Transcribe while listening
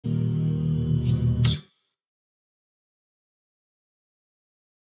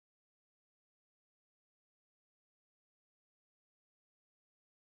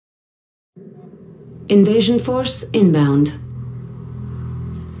Invasion force inbound.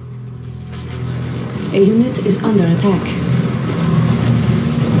 A unit is under attack.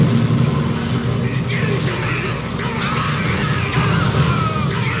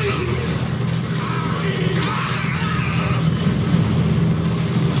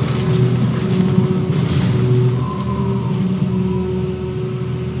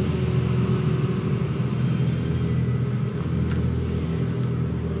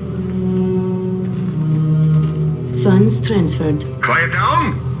 Funds transferred. Quiet down.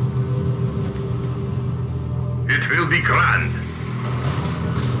 It will be grand.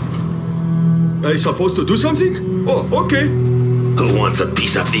 Are you supposed to do something? Oh, okay. Who wants a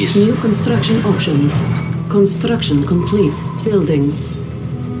piece of this? New construction options. Construction complete. Building.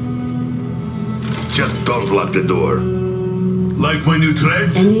 Just don't lock the door. Like my new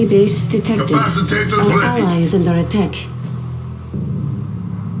threads? Enemy base detected. Capacitors Our ready. ally is under attack.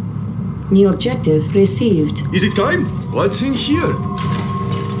 New objective received. Is it time? What's in here?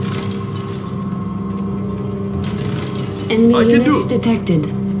 Enemy I can units do. detected.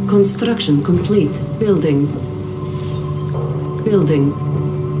 Construction complete. Building. Building.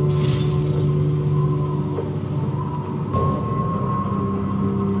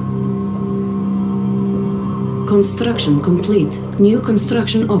 Construction complete. New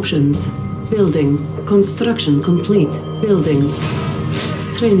construction options. Building. Construction complete. Building.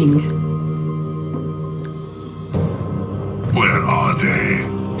 Training. Where are they?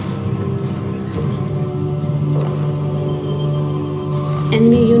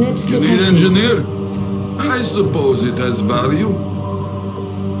 Enemy units You need detected. engineer? I suppose it has value.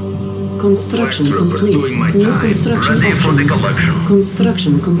 Construction Black trooper complete. doing my New time. construction Ready for the options. collection.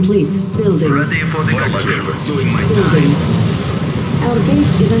 Construction complete. Building. Ready for the collection. Doing my Building. time. Our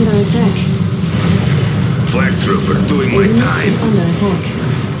base is under attack. Flag trooper doing A my unit is time. under attack.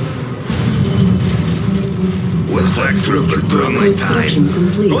 With flag trooper doing my Construction time.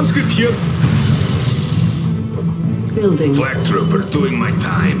 complete. Conscript here. Building. Flag trooper doing my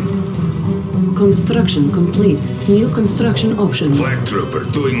time. Construction complete. New construction options. Flag trooper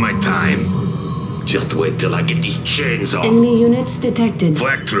doing my time. Just wait till I get these chains off. Enemy units detected.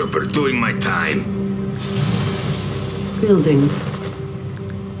 Flag trooper doing my time. Building.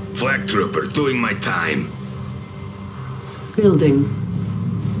 Flag trooper doing my time. Building.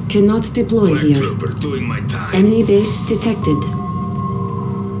 Cannot deploy Flag here. trooper doing my time. Enemy base detected.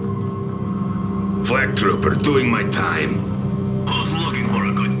 Flag trooper doing my time. Who's looking for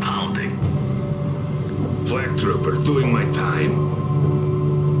a good pounding? Flag trooper doing my time.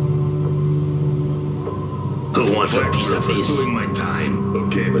 Who wants a piece of this? Doing my time.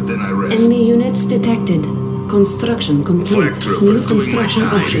 Okay, but then I rest. Enemy units detected. Construction complete. Flag trooper New doing construction my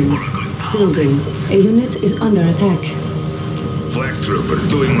time. options. Building. A unit is under attack. Flag trooper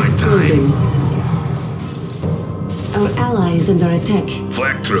doing my Building. time. Our ally is under attack.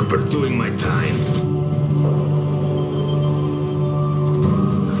 Flag trooper doing my time.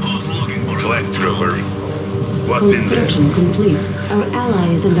 Who's looking for a Flag good trooper. pounding? What's in there? Construction complete. Our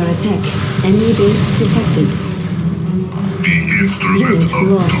ally is under attack. Enemy base detected. The instrument Unit of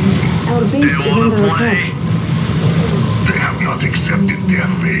lost. doom. Our base They is wanna under play. attack. They have not accepted their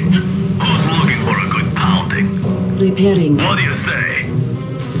fate. Who's looking for a good pounding? Repairing. What do you say?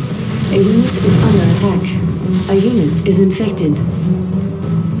 A unit is under attack. A unit is infected.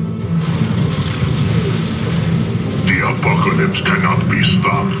 The apocalypse cannot be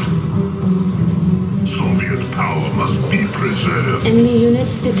stopped. Soviet power must be preserved. Enemy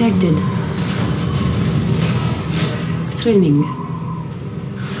units detected. Training.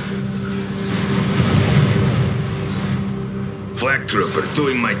 Flag trooper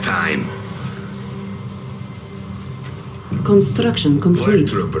doing my time. Construction complete.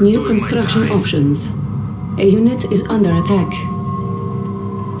 trooper New doing my construction time. options. A unit is under attack.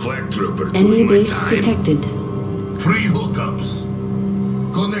 Flag trooper Enemy doing my base time. detected. Free hookups.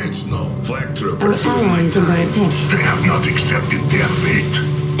 Konečno. Flag trooper Our doing ally my is under time. attack. They have not accepted their fate.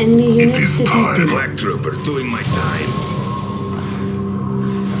 Enemy units is detected. Flag trooper doing my time.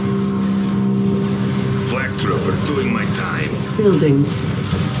 Flag trooper doing my time. Building.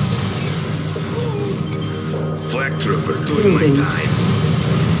 Flag trooper doing Building. my time.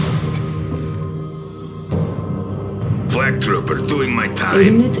 Flag trooper doing my A time.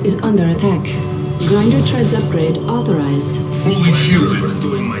 unit is under attack. Grinder treads upgrade authorized. Fully shielded. Trooper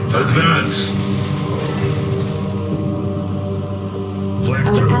doing my time. Advance. Flag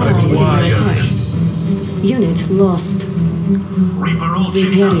Our trooper ally is doing under my attack. time. Unit lost. Reaper ultra.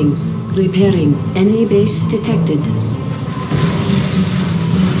 Repairing. Repairing. Enemy base detected.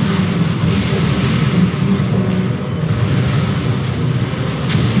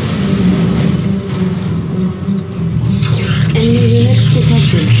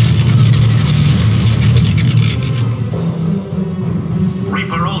 detected.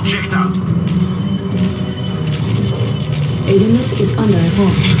 Reaper all checked out. A unit is under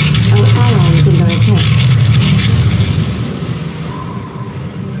attack. Our ally is under attack.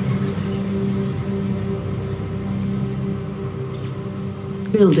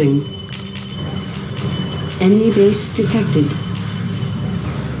 Building. Enemy base detected.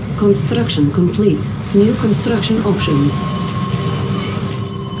 Construction complete. New construction options.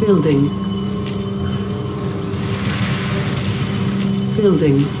 Building.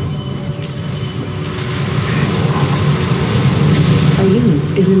 Building. A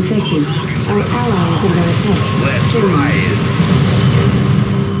unit is infected. Our ally is under attack. Let's Training. ride.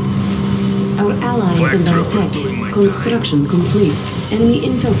 Our ally is under attack. Construction complete. Enemy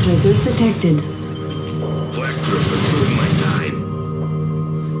infiltrator detected. Flag trooper doing my time.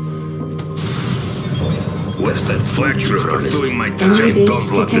 Where's that flag trooper doing my Enemy time? base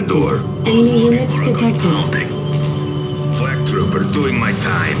Don't lock the detected. door. Enemy units detected. Flag trooper doing my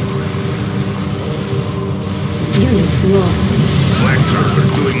time. Unit lost. Flag trooper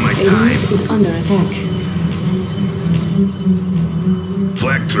doing my A time. unit is under attack.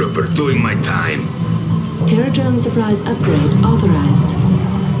 Flag trooper doing my time. Terror drone surprise upgrade authorized.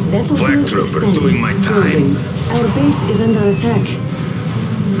 Flag Battlefield trooper expanded. doing my time. Building. Our base is under attack.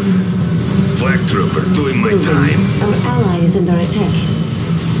 Flag trooper doing my Building. time. Our ally is under attack.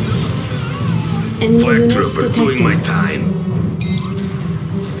 Enemy Flag units trooper detected. doing my time.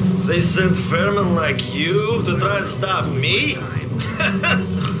 They sent vermin like you to try and stop me?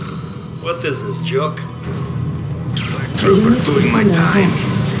 What is this, joke? Flag A trooper unit is doing my under time. attack.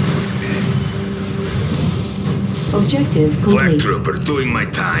 Objective Flag complete. trooper doing my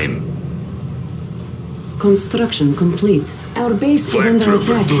time. Construction complete. Our base is Flag under trooper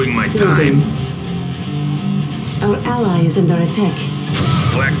attack. doing my Building. time. Our ally is under attack.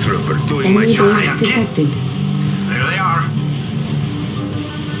 Flag trooper doing my Enemy base time. detected. There they are.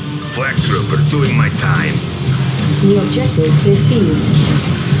 Flag trooper doing my time. New objective received.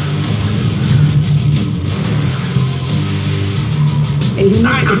 A unit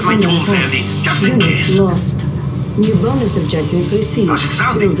I got is my under tools attack. handy, just in Unit case. lost. New bonus objective received. How's it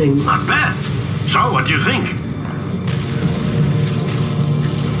sounding? Building. Not bad. So, what do you think?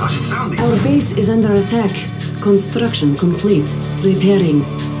 How's it sounding? Our base is under attack. Construction complete. Repairing.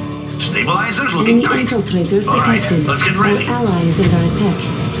 Stabilizers looking Enemy tight. infiltrator All right, detected. let's get Our ready. ally is under attack.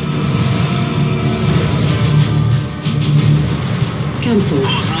 Cancelled.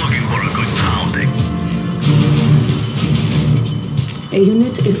 Who's looking for a good pounding? A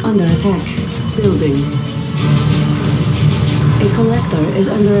unit is under attack. Building. A collector is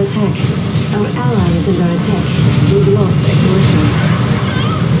under attack. Our ally is under attack. We've lost a collector.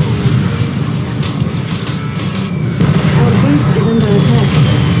 Our base is under attack.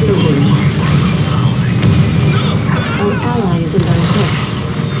 Building. Our ally is under attack.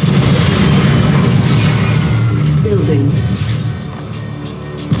 Building.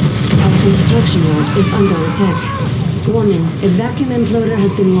 Our construction yard is under attack. Warning, a vacuum imploder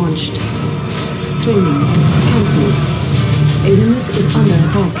has been launched. Training. Cancelled. A unit is under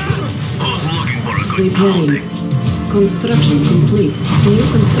attack. Who's looking for a good Repairing. pounding? Construction complete. New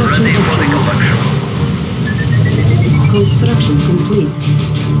construction Ready for the options. collection. Construction complete.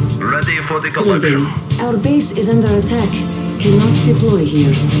 Ready for the Building. Our base is under attack. Cannot deploy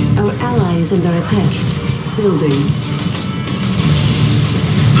here. Our ally is under attack. Building.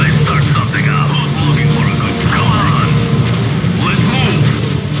 Let's start something out. Who's looking for a good Come on. Let's move.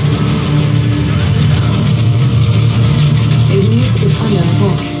 A unit is under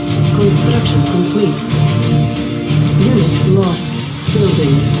attack. Construction complete. Unit lost.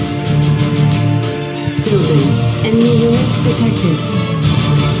 Building. Building. Enemy units detected.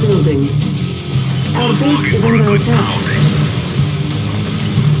 Building. Our base is under attack.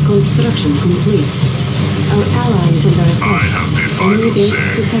 Construction complete. Our ally is under I attack. have the Enemy final base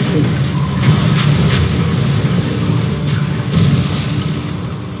say. detected.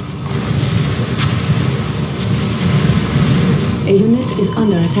 A unit is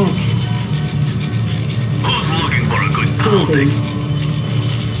under attack. Who's looking for a good Building. pounding?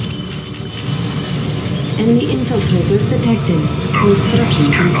 Enemy infiltrator detected.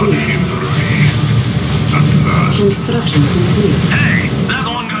 Construction complete. Construction complete. Hey, that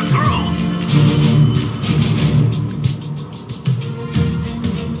one got through.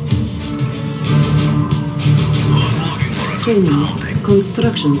 Who's looking for a good Training. pounding?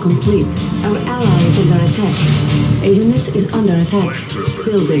 Construction complete. Our ally is under attack. A unit is under attack. Flag trooper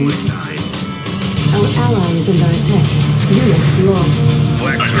Building. doing my time. Our ally is under attack. Unit lost.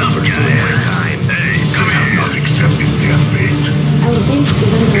 Flag trooper doing my time. Hey, come here. Not accepting their fate. Our base base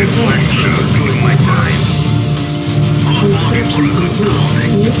is under attack. Doing my time. Construction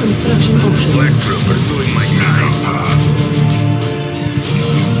complete. New construction Black options. Trooper doing my time.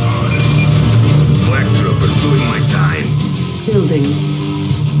 Black Trooper doing my time. Building.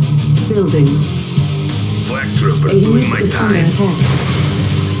 Building. Black Trooper A doing unit my is under time. attack.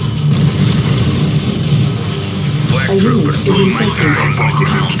 Black A Trooper unit is doing my infected. time.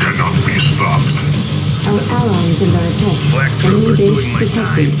 Apocalypse cannot be stopped. Our ally is under attack. Black Enemy Trooper base doing my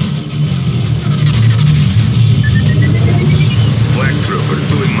detected. time. Black Trooper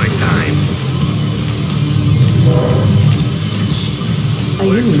doing my time. A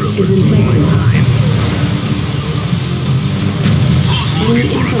Black unit Trooper is doing my infected. time. Enemy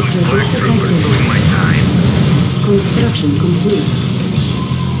infiltrator Black Trooper detected. doing my time. Construction complete.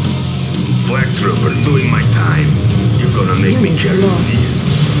 Black Trooper doing my time. You're gonna make me Unit carry lost. these.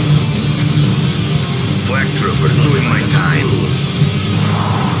 Black Trooper doing my time.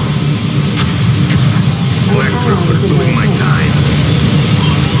 Black Our Trooper allies under doing my attack. time.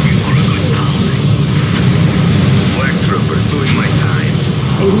 Black Trooper doing my time.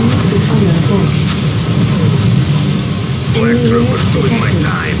 A unit is under attack. Black Enemy Trooper units doing my detected.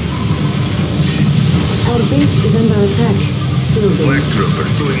 time. Our base is under attack. Building. Black Trooper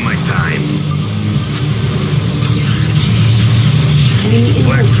doing my time. Enemy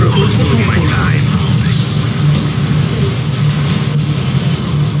Black Trooper infiltrator doing my detected. time.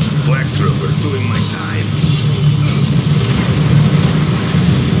 Black Trooper doing my time.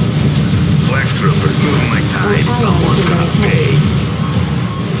 Black Trooper doing my time. Our allies Someone's under gonna attack. pay.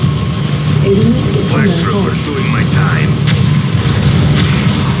 A unit is Black under Trooper attack. doing my time.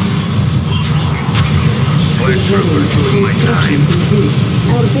 Black Trooper doing my Construction time. complete.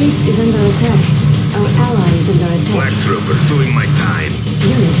 Our base is under attack. Our ally is under attack. Black Trooper doing my time.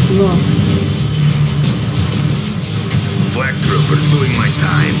 Unit lost. Black Trooper doing my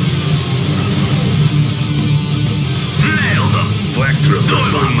time. Nailed them. Black Trooper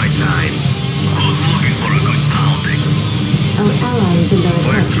doing my time. Who's looking for a good pounding? Our ally is under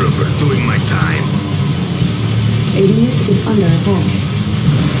Black attack. Trooper doing my time. A unit is under attack.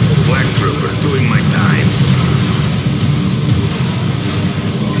 Black Trooper doing my time.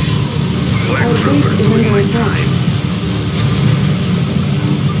 Black Our base Trooper is doing under my attack. time.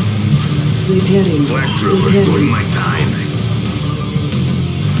 Repairing. Black Trooper doing Repairing. my time.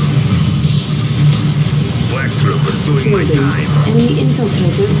 Black Trooper doing my Building. time. Enemy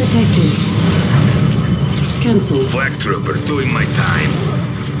infiltrator detected. Cancelled. Black Trooper doing my time.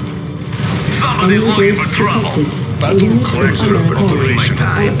 Somebody's Enemy looking base for trouble. detected. A Battle unit Black is under Trooper doing my attack.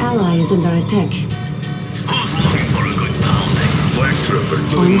 time. Our ally is under attack. Who's looking for a good pounding? Black Trooper On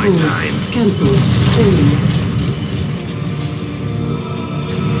doing my hold. time. Cancelled. Training.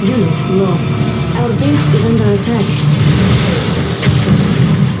 Unit lost. Our base is under attack.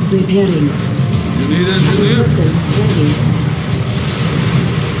 Repairing. You need engineer? Captain ready.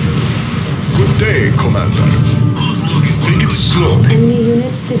 Good day, Commander. Who's looking for Take a it good slow. Enemy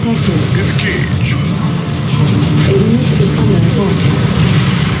units detected. Engage. A unit is under attack.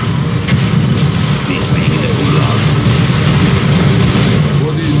 He's making a gulag.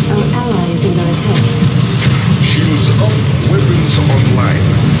 What is... Our ally is under attack. Shields up, weapons online.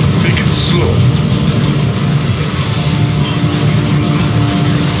 Take it slow.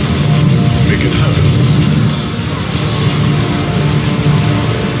 Make it happen.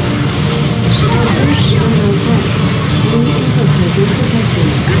 Set a Our base course. is under attack. Enemy infiltrator detected.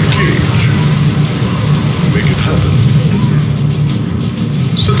 Engage. Make it happen.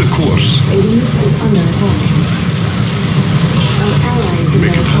 Set a course. A unit is under attack. Our ally is under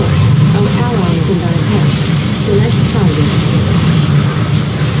Make it attack. Our ally is under attack. Select target.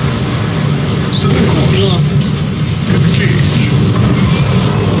 Set a course. Lost. Engage.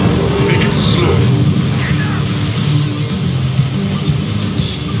 Make it slow.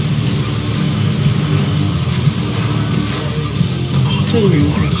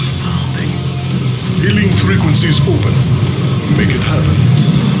 Training. Healing frequencies open. Make it happen.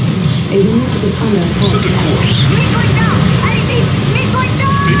 A unit is under Set a attack. course.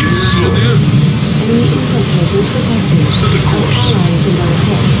 Make it slow. Enemy infiltrator detected. Set a Our course. ally is under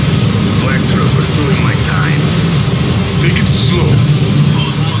attack. Black Trooper doing my time. Take it slow.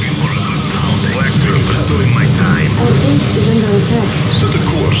 Who's looking for a good pounding? Black Trooper doing my time. Our base is under attack. Set a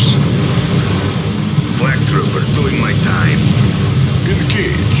course. Black Trooper doing my time.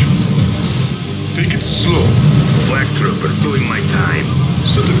 Engage. Take it slow. Black Trooper doing my time.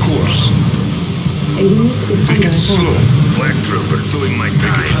 Set a course. A unit is Take under it slow. attack. Black Trooper doing my Make it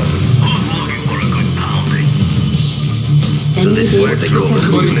time. happen. Who's looking for a good pounding? Enemy this is base what they call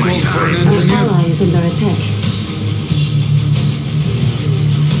detected. doing my Call for an time. Our engineer? ally is under attack.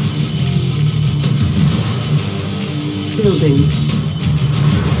 Building.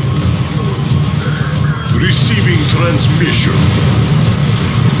 Receiving transmission.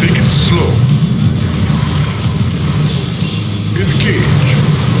 Take it slow. Engage.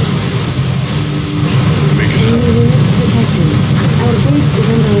 Make it Enemy happen. units detected. Our base is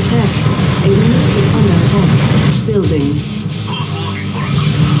under attack. A unit is under attack. Building.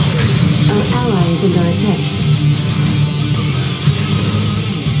 Our ally is under attack.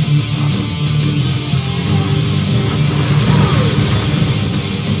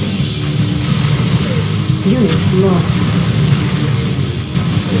 Unit lost.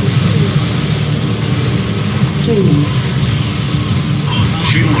 Training.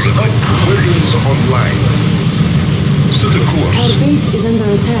 Shields up. Weapons online. Set a Our course. base is under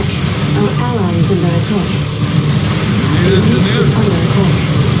attack. Our ally is under attack. Need Unit is engineer? under attack.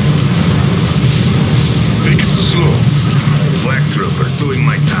 Take it slow. Black trooper doing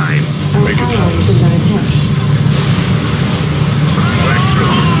my time. Our Make it ally happen. is under attack. Black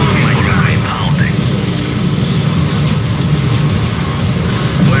trooper doing my time.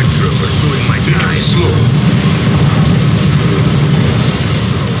 Black trooper doing my Take it time. slow.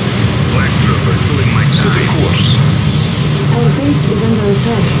 Black trooper doing my Set a time. course. Our base is under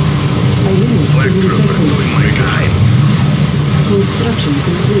attack. A unit Black is trooper infected. doing my time. Construction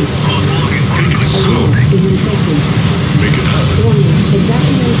complete. Take it A slow. unit is infected. Make it happen. Warning, a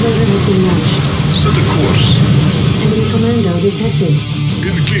vacuum enclosure has been launched. Set a course. Enemy commando detected.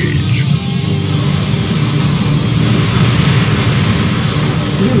 Engage.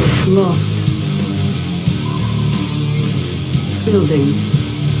 Unit lost. Building.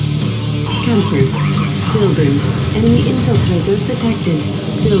 Cancelled. Building. Enemy infiltrator detected.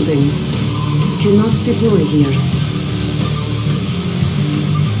 Building. Cannot deploy here.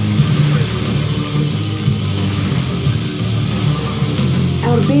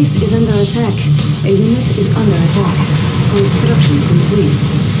 Our base is under attack. A unit is under attack. Construction complete.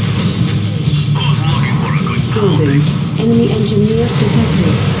 Building. Enemy engineer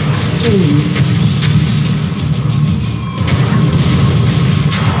detected. Training.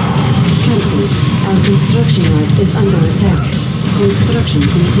 Cancelled. Our construction yard is under attack. Construction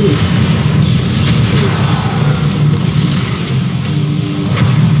complete.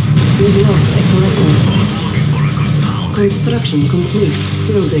 We've lost a collector. Construction complete.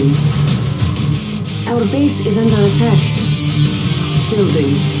 Building. Our base is under attack.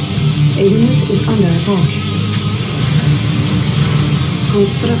 Building. A unit is under attack.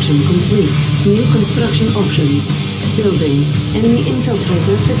 Construction complete. New construction options. Building. Enemy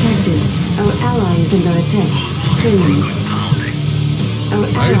infiltrator detected. Our ally is under attack. Training. Our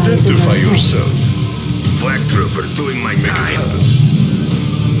ally is under Identify attack. yourself. Black trooper doing my Make it time. happen.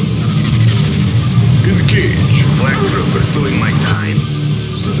 Engage. Black trooper doing my time.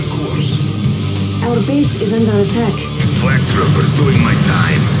 Set a course. Our base is under attack. Black trooper doing my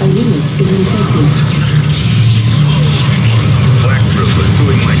time. A unit is infected. Black trooper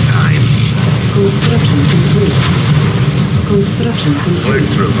doing my time. Construction complete. Construction Black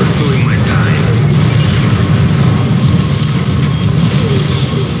complete. trooper doing my time.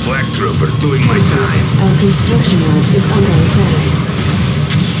 Black trooper doing my time. Our construction yard is under attack.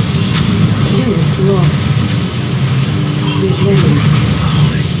 Unit lost. Repairing.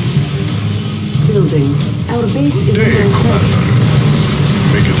 Building. Our base is Hey, under attack. Commander.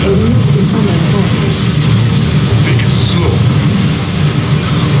 Make it A happen. unit is under attack. Take it slow.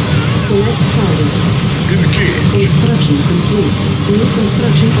 Select target. Engage. Construction complete. New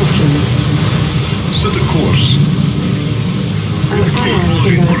construction options. Set a course. Our ally is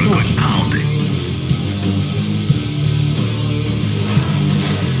under attack.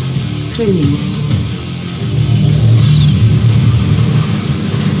 Training.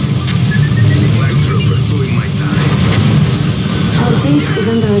 Black trooper doing my time. Our base is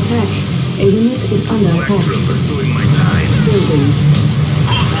under attack. A unit is under Black attack. trooper doing my time. Building.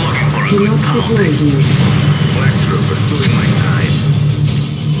 Cannot deploy here. Black trooper doing my time.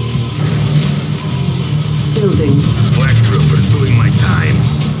 Building. Black trooper doing my time.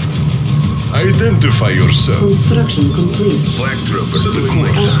 Identify yourself. Construction complete. Black trooper Set a doing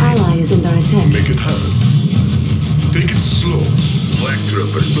my course. Our time. ally is under attack. Make it happen. Take it slow. Black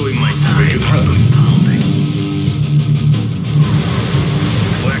trooper doing my Make it time. happen.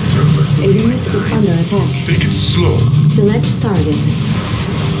 Black trooper A doing my unit is time. under attack. Take it slow. Select target.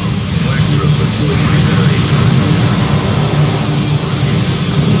 Black trooper doing my time.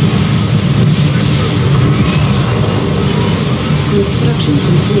 Construction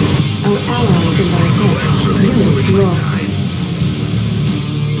complete. Our ally is under attack. Unit lost.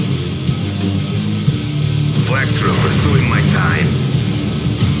 Black trooper doing my time.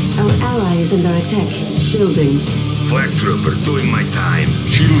 Our ally is under attack. Building. Flag trooper doing my time.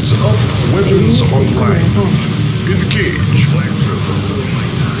 Shields up, A weapons unit is under online. attack. Engage. Flag trooper doing my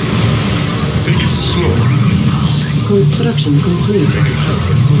time. Take it slow. Construction complete. Make it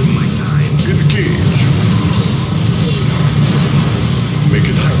happen. Doing my time. Engage. Make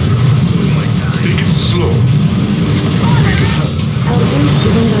it happen. Doing my time. Take it slow. Make it happen. Our base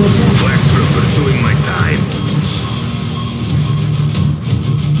is under attack. Flag trooper doing my time.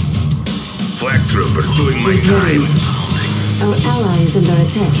 Flag trooper doing my time. Our ally is under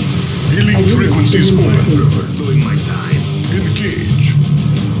attack. Healing A unit frequencies is open. infected. Trooper doing my time. Engage.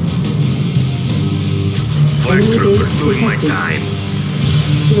 Flag Enemy trooper base doing my detected. time.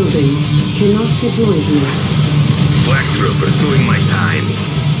 Building. Cannot deploy here. Flag trooper doing my time.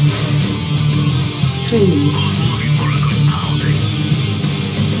 Training.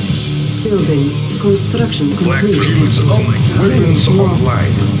 Building. Construction Flag complete. Shields up, weapons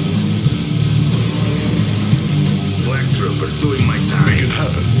online. Flag trooper doing my Make time. it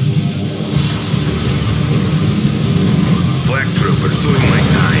happen. Flag trooper doing my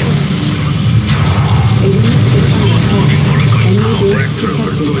time. A unit is under attack. Enemy Flag base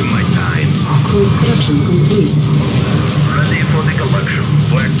trooper detected. doing my time. Construction complete. Ready for the collection.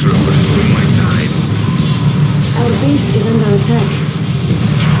 Flag trooper doing my time. Our base is under attack.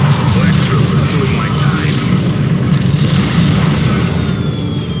 Flag trooper doing my time.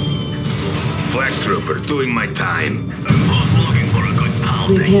 Flag trooper doing my time.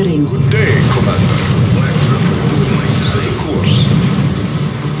 Repairing. Good day, Commander. Flag trooper doing my time. Stay course.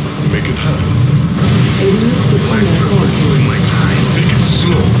 Make it happen. A unit is Flag under trooper attack. doing my time. Take it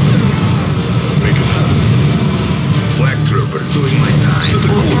slow. Make it happen. Flag trooper doing my time. Set a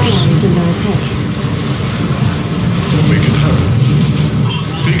Our course. ally is under attack. Make it happen.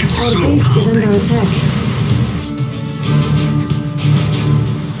 Take it Our slow. base is under attack.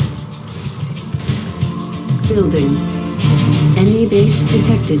 Building. Enemy base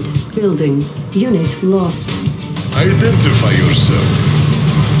detected. Building. Unit lost. Identify yourself.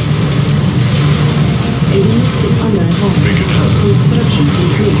 A unit is under attack. Make it happen. Construction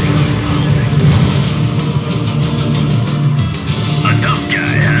complete. A tough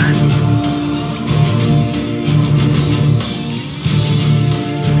guy, huh?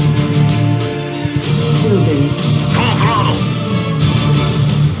 Building. Full throttle.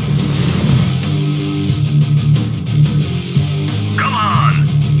 Come on.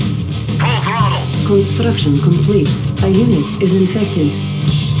 Full throttle. Construction complete. A unit is infected.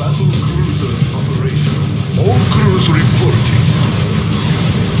 Battle cruiser operational. All crews reporting.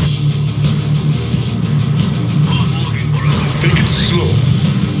 Take it slow.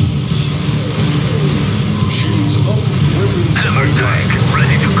 Shields up, weapons Hammer tank,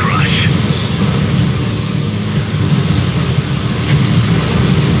 ready to crush.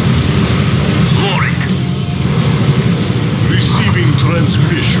 Lorik, receiving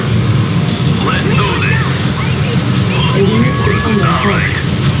transmission. let's do this. A unit is under All attack. right.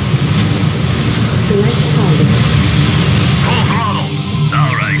 Select target. Full throttle.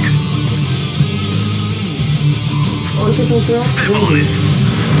 All right. Orbital drop Step on ready. it.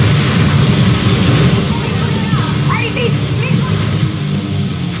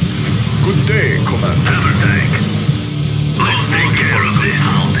 Good day, Commander. Hammer tank. Let's take care of this.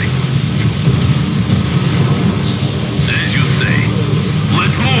 As you say.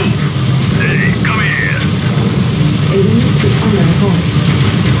 Let's move. Hey, come here. A unit is under attack.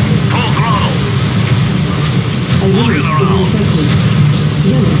 Full throttle. A unit is infected.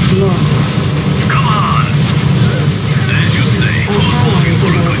 Unit lost. Come on. As you say. Our ally is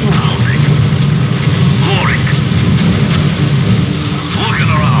under attack. Pounding. Lorik.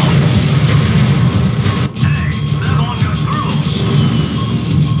 Looking around. Hey, they're on your through.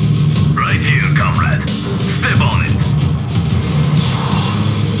 Right here, comrade. Step on it.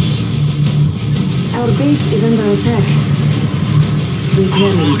 Our base is under attack.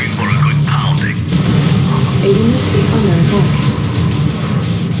 Repairing. Looking for a good pounding. A unit is under attack.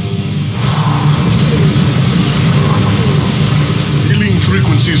 Healing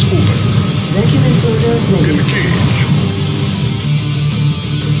frequencies open. Vacuum encoder ready. Engage.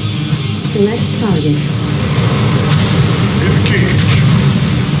 Select target. Engage.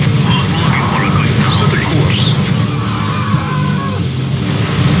 Looking for a good Set a course.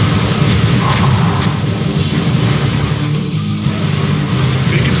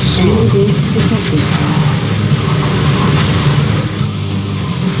 Take it slow. Enemy base detected.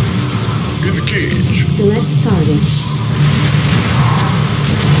 Engage. Select target.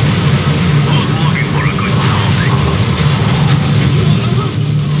 looking for a good pounding.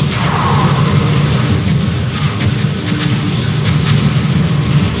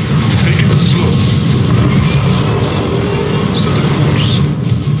 Take it slow.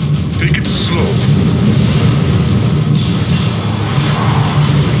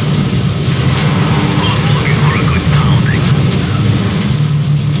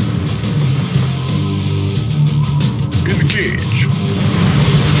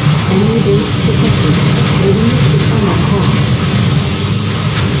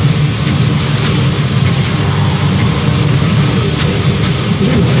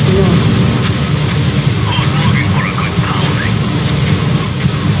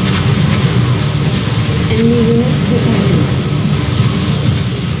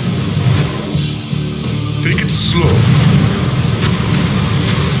 slow.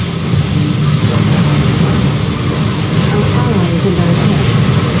 Our ally is under attack.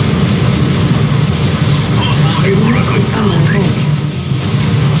 A unit is under attack.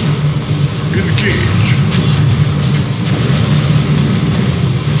 Engage.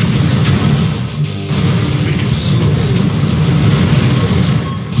 Make it slow.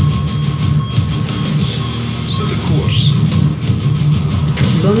 Set a course.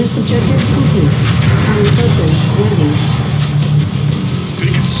 Bonus objective complete. Helicopter ready.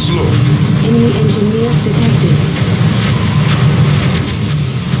 Take it slow. Enemy engineer detected.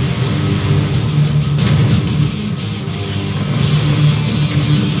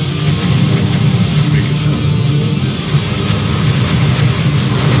 Make it happen.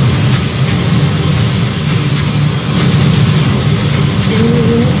 Enemy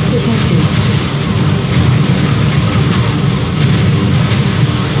units detected.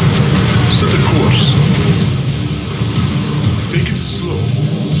 Set a course. Take it slow.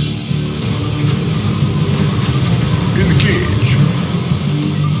 Engage.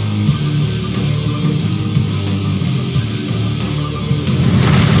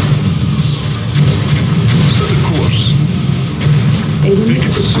 Set a course. A unit Take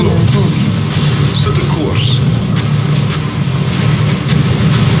it is slow. under attack. Set a course.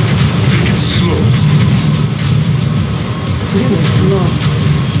 Take it slow. Unit lost.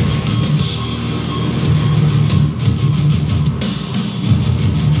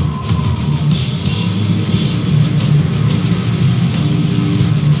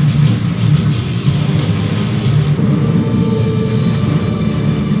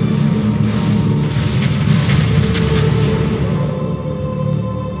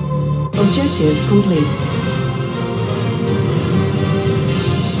 Objective complete.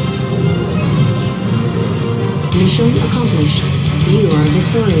 Mission accomplished. You are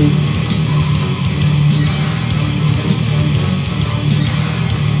victorious.